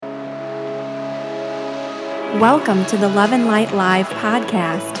Welcome to the Love and Light Live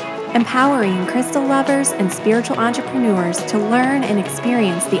podcast, empowering crystal lovers and spiritual entrepreneurs to learn and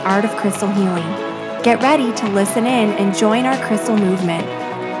experience the art of crystal healing. Get ready to listen in and join our crystal movement.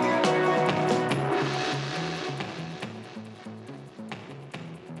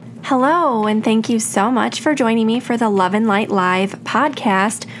 Hello, and thank you so much for joining me for the Love and Light Live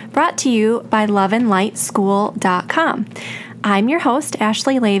podcast, brought to you by loveandlightschool.com. I'm your host,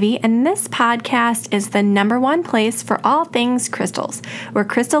 Ashley Levy, and this podcast is the #1 place for all things crystals, where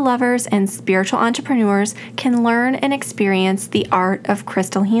crystal lovers and spiritual entrepreneurs can learn and experience the art of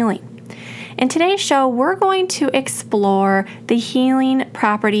crystal healing. In today's show, we're going to explore the healing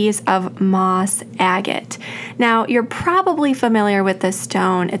properties of moss agate. Now, you're probably familiar with this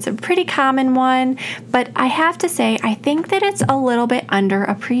stone. It's a pretty common one, but I have to say, I think that it's a little bit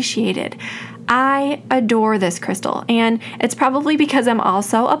underappreciated. I adore this crystal, and it's probably because I'm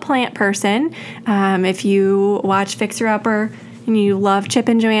also a plant person. If you watch Fixer Upper and you love Chip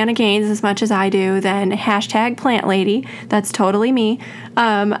and Joanna Gaines as much as I do, then hashtag plant lady. That's totally me.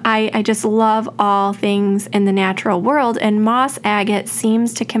 I just love all things in the natural world, and moss agate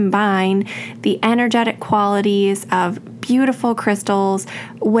seems to combine the energetic qualities of beautiful crystals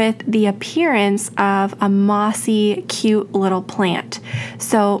with the appearance of a mossy, cute little plant.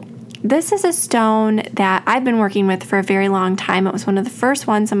 So this is a stone that I've been working with for a very long time. It was one of the first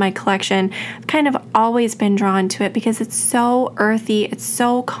ones in my collection. I've kind of always been drawn to it because it's so earthy, it's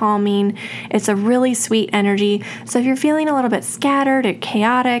so calming, it's a really sweet energy. So if you're feeling a little bit scattered or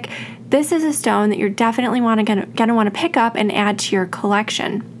chaotic, this is a stone that you're definitely gonna want to pick up and add to your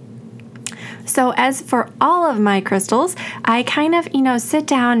collection. So as for all of my crystals, I kind of, sit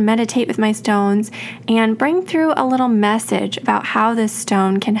down, meditate with my stones, and bring through a little message about how this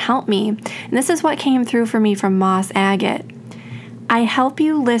stone can help me. And this is what came through for me from moss agate. I help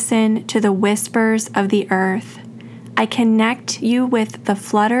you listen to the whispers of the earth. I connect you with the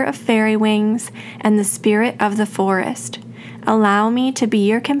flutter of fairy wings and the spirit of the forest. Allow me to be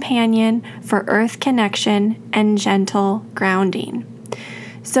your companion for earth connection and gentle grounding.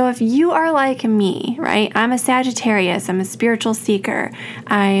 So if you are like me, right, I'm a Sagittarius, I'm a spiritual seeker.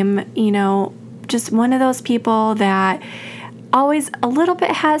 I'm, just one of those people that always a little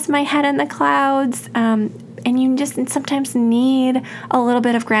bit has my head in the clouds, and you just sometimes need a little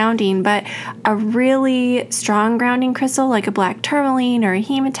bit of grounding, but a really strong grounding crystal like a black tourmaline or a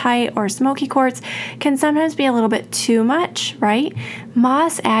hematite or smoky quartz can sometimes be a little bit too much, right?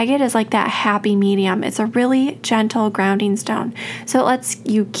 Moss agate is like that happy medium. It's a really gentle grounding stone. So it lets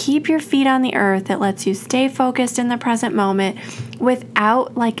you keep your feet on the earth. It lets you stay focused in the present moment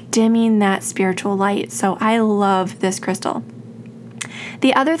without dimming that spiritual light. So I love this crystal.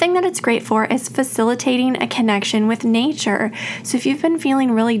 The other thing that it's great for is facilitating a connection with nature. So if you've been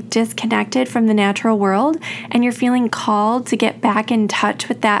feeling really disconnected from the natural world and you're feeling called to get back in touch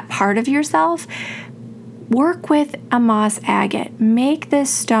with that part of yourself, work with a moss agate. Make this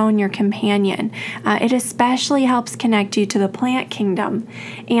stone your companion. It especially helps connect you to the plant kingdom.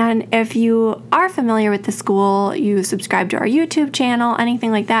 And if you are familiar with the school, you subscribe to our YouTube channel,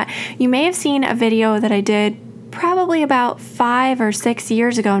 anything like that, you may have seen a video that I did probably about 5 or 6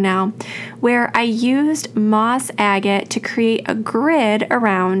 years ago now, where I used moss agate to create a grid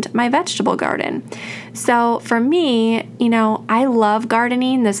around my vegetable garden. So for me, I love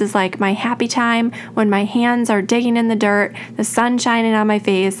gardening. This is like my happy time when my hands are digging in the dirt, the sun shining on my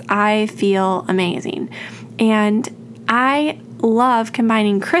face. I feel amazing. And I love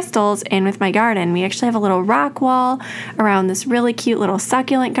combining crystals in with my garden. We actually have a little rock wall around this really cute little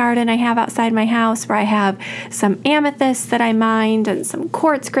succulent garden I have outside my house, where I have some amethysts that I mined and some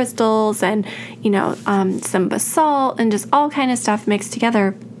quartz crystals and some basalt and just all kind of stuff mixed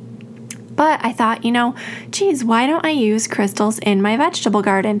together. But I thought, why don't I use crystals in my vegetable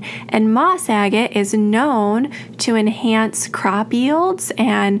garden? And moss agate is known to enhance crop yields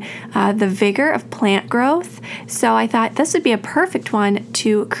and the vigor of plant growth. So I thought this would be a perfect one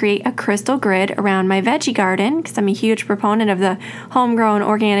to create a crystal grid around my veggie garden, because I'm a huge proponent of the homegrown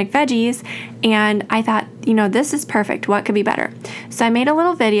organic veggies. And I thought, this is perfect. What could be better? So I made a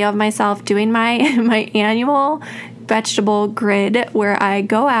little video of myself doing my annual vegetable grid, where I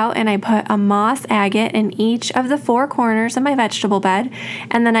go out and I put a moss agate in each of the 4 corners of my vegetable bed,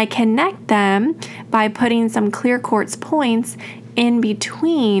 and then I connect them by putting some clear quartz points in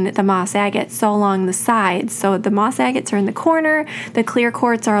between the moss agates, so along the sides. So the moss agates are in the corner, the clear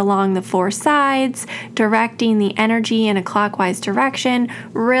quartz are along the 4 sides, directing the energy in a clockwise direction,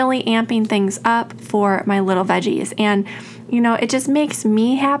 really amping things up for my little veggies. And It just makes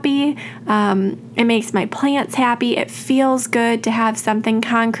me happy. It makes my plants happy. It feels good to have something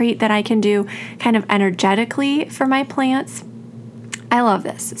concrete that I can do kind of energetically for my plants. I love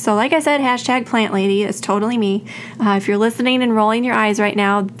this. So like I said, hashtag plant lady is totally me. If you're listening and rolling your eyes right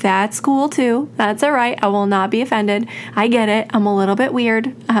now, that's cool too. That's all right. I will not be offended. I get it. I'm a little bit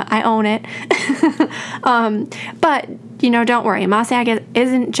weird. I own it. But don't worry. Moss agate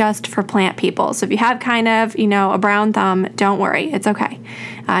isn't just for plant people. So if you have kind of, a brown thumb, don't worry. It's okay.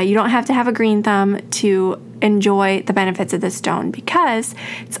 You don't have to have a green thumb to enjoy the benefits of this stone, because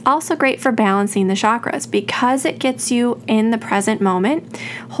it's also great for balancing the chakras, because it gets you in the present moment.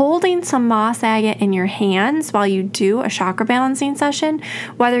 Holding some moss agate in your hands while you do a chakra balancing session,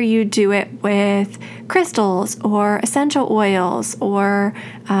 whether you do it with crystals or essential oils or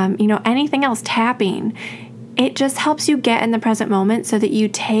anything else, tapping, it just helps you get in the present moment so that you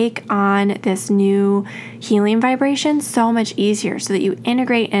take on this new healing vibration so much easier, so that you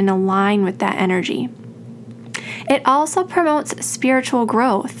integrate and align with that energy. It also promotes spiritual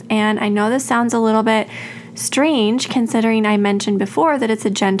growth, and I know this sounds a little bit strange considering I mentioned before that it's a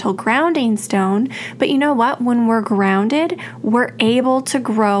gentle grounding stone, but you know what? When we're grounded, we're able to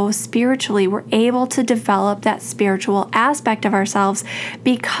grow spiritually. We're able to develop that spiritual aspect of ourselves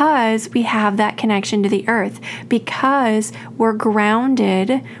because we have that connection to the earth. Because we're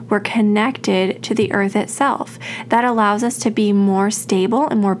grounded, we're connected to the earth itself. That allows us to be more stable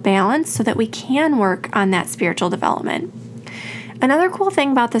and more balanced so that we can work on that spiritual development. Another cool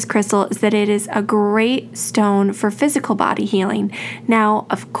thing about this crystal is that it is a great stone for physical body healing. Now,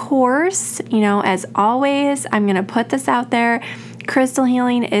 of course, as always, I'm going to put this out there. Crystal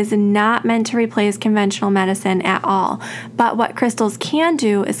healing is not meant to replace conventional medicine at all. But what crystals can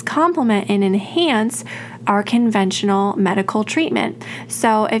do is complement and enhance our conventional medical treatment.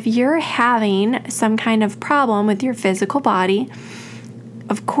 So if you're having some kind of problem with your physical body,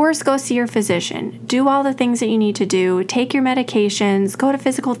 of course, go see your physician. Do all the things that you need to do. Take your medications, go to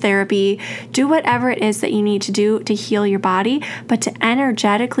physical therapy, do whatever it is that you need to do to heal your body. But to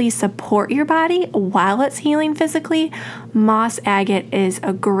energetically support your body while it's healing physically, moss agate is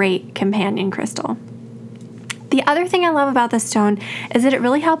a great companion crystal. The other thing I love about this stone is that it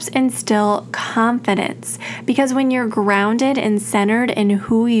really helps instill confidence, because when you're grounded and centered in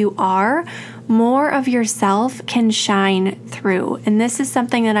who you are, more of yourself can shine through. And this is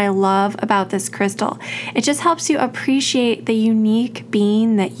something that I love about this crystal. It just helps you appreciate the unique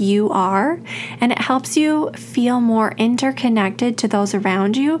being that you are, and it helps you feel more interconnected to those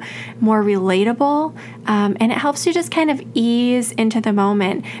around you, more relatable, and it helps you just kind of ease into the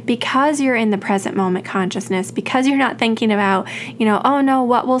moment because you're in the present moment consciousness, because you're not thinking about, oh no,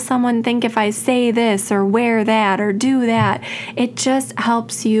 what will someone think if I say this or wear that or do that? It just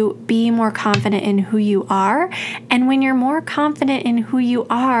helps you be more confident in who you are. And when you're more confident in who you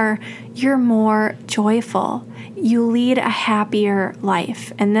are, you're more joyful. You lead a happier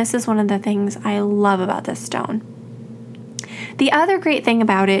life. And this is one of the things I love about this stone. The other great thing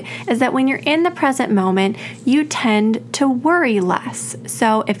about it is that when you're in the present moment, you tend to worry less.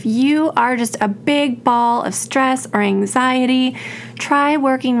 So if you are just a big ball of stress or anxiety, try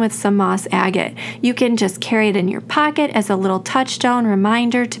working with some moss agate. You can just carry it in your pocket as a little touchstone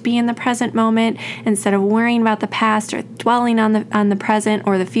reminder to be in the present moment instead of worrying about the past or dwelling on the present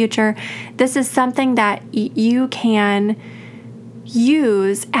or the future. This is something that you can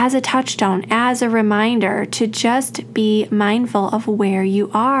use as a touchstone, as a reminder to just be mindful of where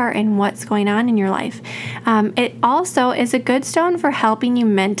you are and what's going on in your life. It also is a good stone for helping you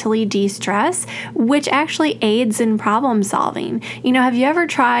mentally de-stress, which actually aids in problem solving. Have you ever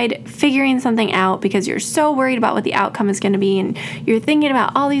tried figuring something out because you're so worried about what the outcome is going to be, and you're thinking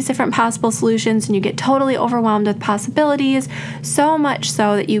about all these different possible solutions, and you get totally overwhelmed with possibilities, so much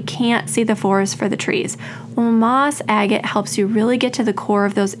so that you can't see the forest for the trees? Well, moss agate helps you really get to the core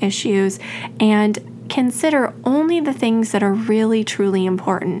of those issues and consider only the things that are really, truly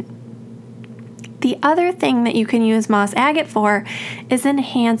important. The other thing that you can use moss agate for is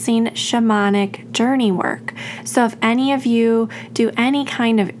enhancing shamanic journey work. So if any of you do any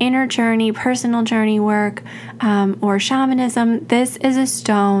kind of inner journey, personal journey work, or shamanism, this is a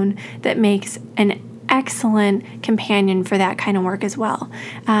stone that makes an excellent companion for that kind of work as well.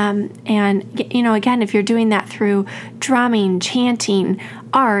 And again, if you're doing that through drumming, chanting,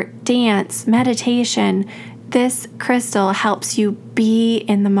 art, dance, meditation, this crystal helps you be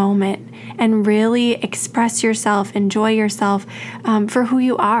in the moment and really express yourself, enjoy yourself for who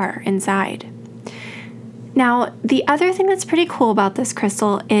you are inside. Now, the other thing that's pretty cool about this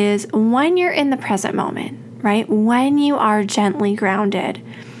crystal is when you're in the present moment, right? When you are gently grounded,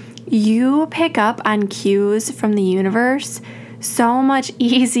 you pick up on cues from the universe so much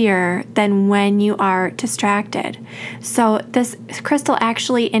easier than when you are distracted. So this crystal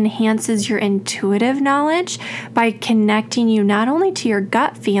actually enhances your intuitive knowledge by connecting you not only to your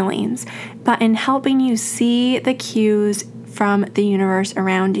gut feelings, but in helping you see the cues from the universe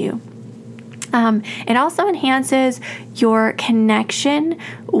around you. It also enhances your connection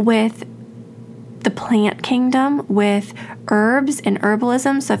with the plant kingdom, with herbs and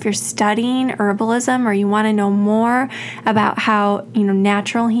herbalism. So if you're studying herbalism or you want to know more about how,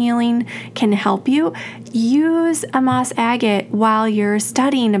 natural healing can help you, use a moss agate while you're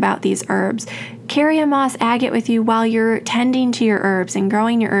studying about these herbs. Carry a moss agate with you while you're tending to your herbs and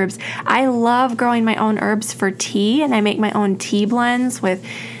growing your herbs. I love growing my own herbs for tea, and I make my own tea blends with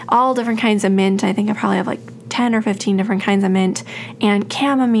all different kinds of mint. I think I probably have like 10 or 15 different kinds of mint and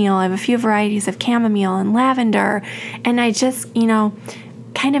chamomile. I have a few varieties of chamomile and lavender. And I just,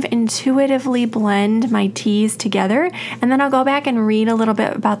 kind of intuitively blend my teas together. And then I'll go back and read a little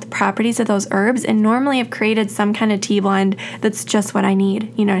bit about the properties of those herbs. And normally I've created some kind of tea blend that's just what I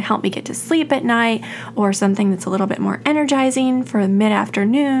need, to help me get to sleep at night, or something that's a little bit more energizing for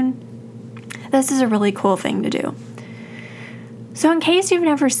mid-afternoon. This is a really cool thing to do. So in case you've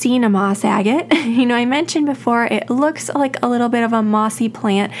never seen a moss agate, I mentioned before, it looks like a little bit of a mossy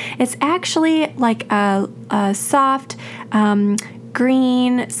plant. It's actually like a soft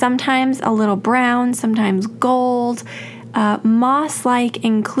green, sometimes a little brown, sometimes gold, moss-like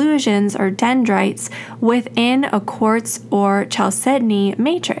inclusions or dendrites within a quartz or chalcedony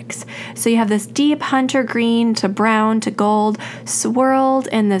matrix. So you have this deep hunter green to brown to gold swirled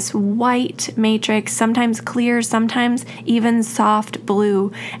in this white matrix, sometimes clear, sometimes even soft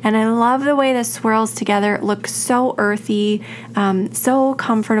blue. And I love the way this swirls together. It looks so earthy, so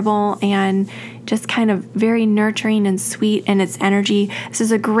comfortable, and just kind of very nurturing and sweet in its energy. This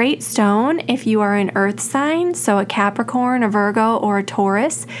is a great stone if you are an earth sign, so a Capricorn, a Virgo, or a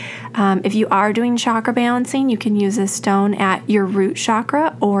Taurus. If you are doing chakra balancing, you can use this stone at your root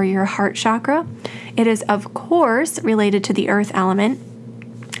chakra or your heart chakra. It is, of course, related to the earth element.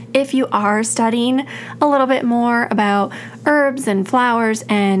 If you are studying a little bit more about herbs and flowers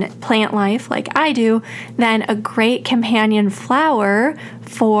and plant life like I do, then a great companion flower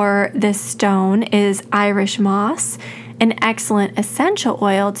for this stone is Irish moss. An excellent essential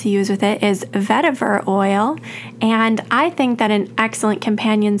oil to use with it is vetiver oil, and I think that an excellent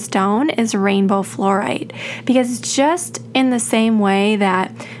companion stone is rainbow fluorite, because just in the same way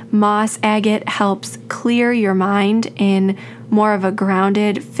that moss agate helps clear your mind in more of a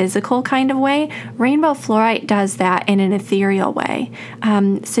grounded physical kind of way, rainbow fluorite does that in an ethereal way.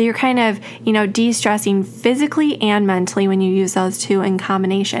 So you're kind of, de-stressing physically and mentally when you use those two in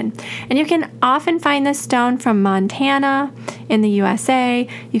combination. And you can often find this stone from Montana in the USA.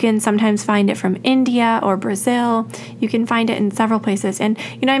 You can sometimes find it from India or Brazil. You can find it in several places. And,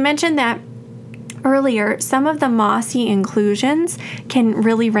 I mentioned that earlier, some of the mossy inclusions can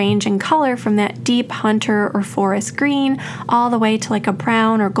really range in color from that deep hunter or forest green all the way to like a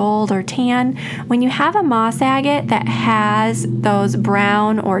brown or gold or tan. When you have a moss agate that has those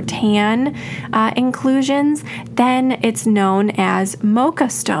brown or tan inclusions, then it's known as mocha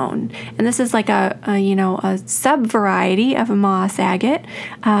stone. And this is like a sub variety of a moss agate.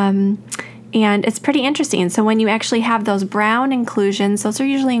 And it's pretty interesting. So when you actually have those brown inclusions, those are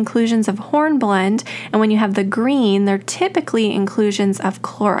usually inclusions of hornblende. And when you have the green, they're typically inclusions of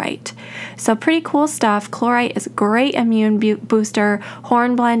chlorite. So pretty cool stuff. Chlorite is a great immune booster.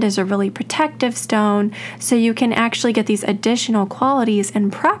 Hornblende is a really protective stone. So you can actually get these additional qualities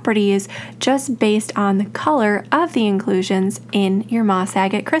and properties just based on the color of the inclusions in your moss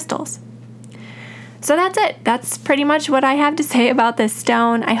agate crystals. So that's it. That's pretty much what I have to say about this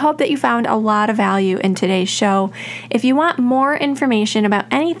stone. I hope that you found a lot of value in today's show. If you want more information about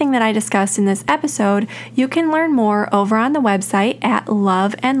anything that I discussed in this episode, you can learn more over on the website at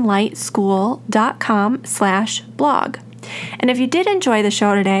loveandlightschool.com/blog. And if you did enjoy the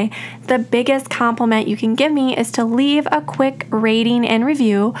show today, the biggest compliment you can give me is to leave a quick rating and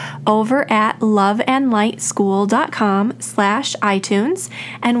review over at loveandlightschool.com/iTunes.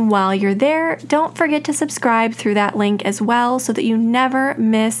 And while you're there, don't forget to subscribe through that link as well so that you never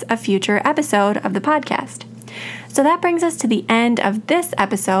miss a future episode of the podcast. So that brings us to the end of this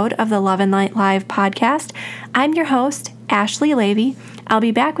episode of the Love and Light Live podcast. I'm your host, Ashley Levy. I'll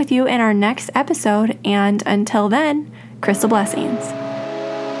be back with you in our next episode, and until then, crystal blessings.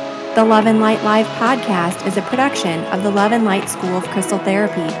 The Love and Light Live podcast is a production of the Love and Light School of Crystal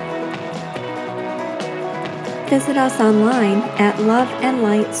Therapy. Visit us online at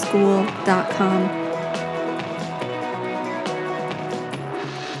loveandlightschool.com.